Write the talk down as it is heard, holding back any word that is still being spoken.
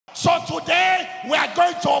So today we are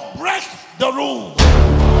going to break the rules.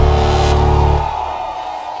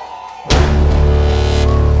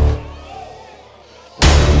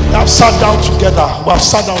 We have sat down together. We have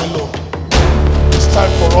sat down alone. It's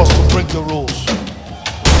time for us to break the rules.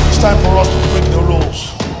 It's time for us to break the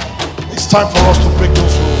rules. It's time for us to break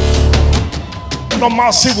those rules.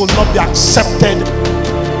 Normalcy will not be accepted.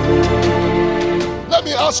 Let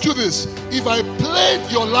me ask you this. If I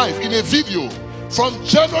played your life in a video from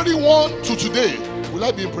January 1 to today, will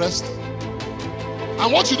I be impressed?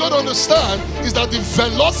 And what you don't understand is that the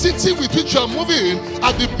velocity with which you are moving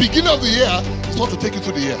at the beginning of the year is not to take you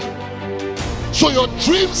through the year. So your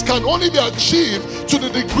dreams can only be achieved to the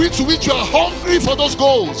degree to which you are hungry for those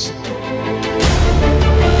goals.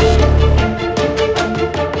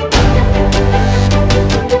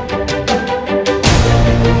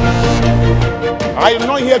 I am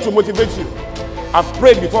not here to motivate you. I've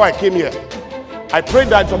prayed before I came here. I prayed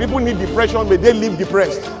that some people need depression, may they live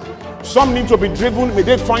depressed. Some need to be driven, may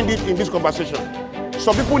they find it in this conversation.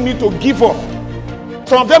 Some people need to give up.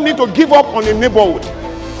 Some of them need to give up on a neighborhood.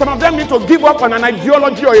 Some of them need to give up on an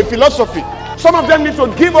ideology or a philosophy. Some of them need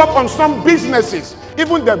to give up on some businesses.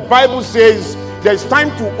 Even the Bible says there's time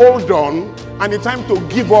to hold on and a time to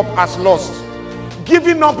give up as lost.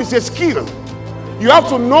 Giving up is a skill. You have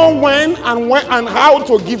to know when and how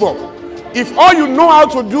to give up. If all you know how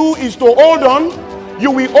to do is to hold on, you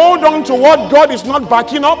will hold on to what God is not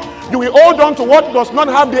backing up. You will hold on to what does not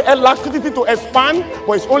have the elasticity to expand,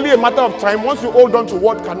 but it's only a matter of time. Once you hold on to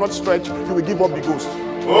what cannot stretch, you will give up the ghost.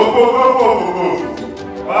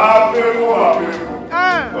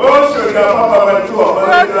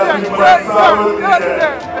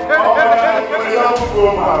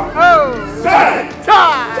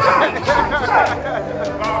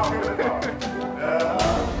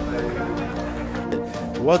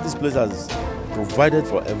 What this place has provided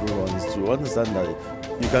for everyone is to understand that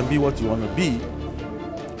you can be what you want to be,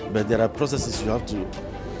 but there are processes you have to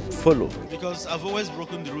follow. Because I've always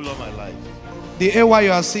broken the rule of my life. The AY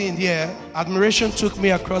you are seeing here, admiration took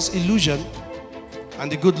me across illusion,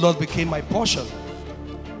 and the good Lord became my portion.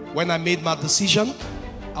 When I made my decision,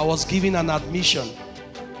 I was given an admission.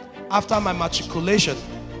 After my matriculation,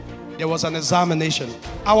 there was an examination.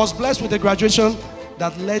 I was blessed with a graduation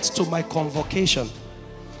that led to my convocation.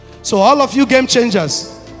 So all of you game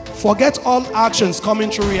changers, forget all actions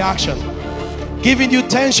coming through reaction, giving you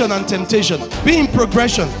tension and temptation. Be in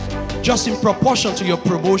progression, just in proportion to your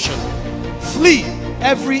promotion. Flee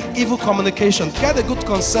every evil communication. Get a good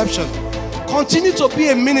conception. Continue to be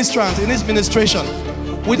a ministrant in his ministration.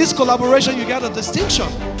 With this collaboration, you get a distinction.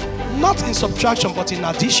 Not in subtraction, but in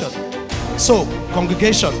addition. So,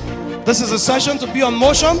 congregation, this is a session to be on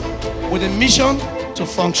motion with a mission to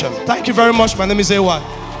function. Thank you very much. My name is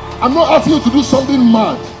AY. I'm not asking you to do something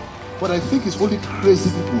mad, but I think it's only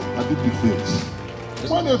crazy people that do big things.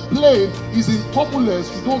 When a plane is in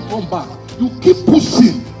turbulence, you don't come back. You keep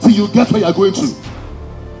pushing till you get where you're going to.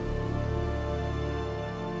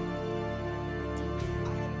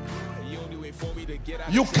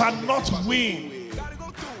 You cannot win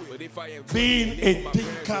being a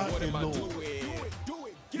thinker alone.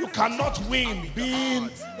 You cannot win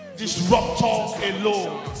being disruptor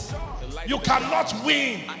alone. You cannot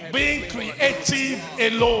win being creative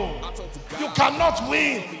alone. You cannot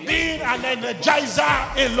win being an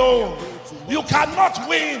energizer alone. You cannot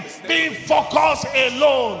win being focused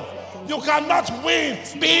alone. You cannot win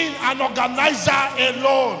being an organizer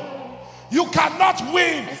alone. You cannot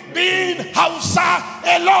win being Hausa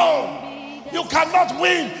alone. You cannot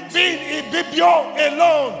win being Ibibio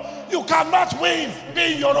alone. You cannot win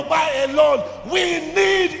being Yoruba alone. We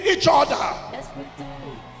need each other.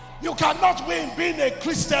 You cannot win being a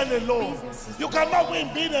Christian alone. You cannot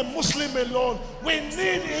win being a Muslim alone. We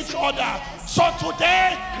need each other. So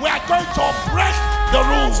today we are going to break the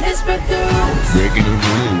rules. Breaking the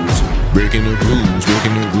rules, breaking the rules,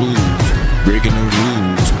 breaking the rules, breaking the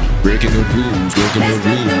rules, breaking the rules, breaking the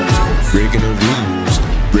rules, breaking the rules,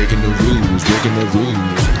 breaking the rules, breaking the rules,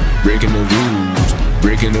 breaking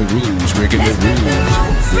the rules, breaking the rules, breaking the rules,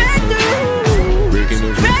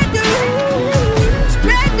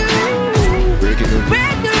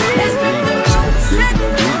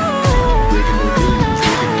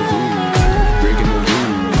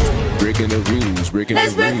 breaking the rules, breaking the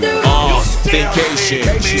rules. You Thinkation,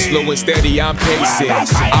 slow and steady, I'm pacing.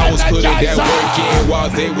 I was putting that work in while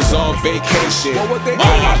they was on vacation.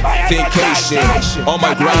 Thinkation, on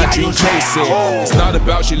my grind, dream chasing. It's not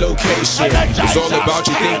about your location, it's all about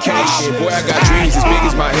your thinkation. Boy, I got dreams as big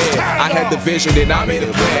as my head. I had the vision and I made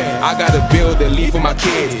a plan. I gotta build and leave for my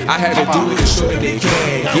kids. I had to do it to show that they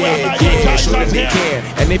can. Yeah, show that they can.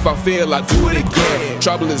 And if I fail, I do it again.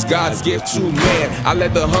 Trouble is God's gift to man. I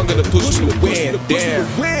let the hunger to push me to win.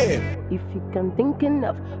 Damn. If you can think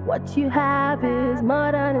enough, what you have is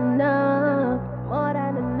more than enough. More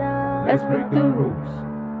than enough. Let's break the rules.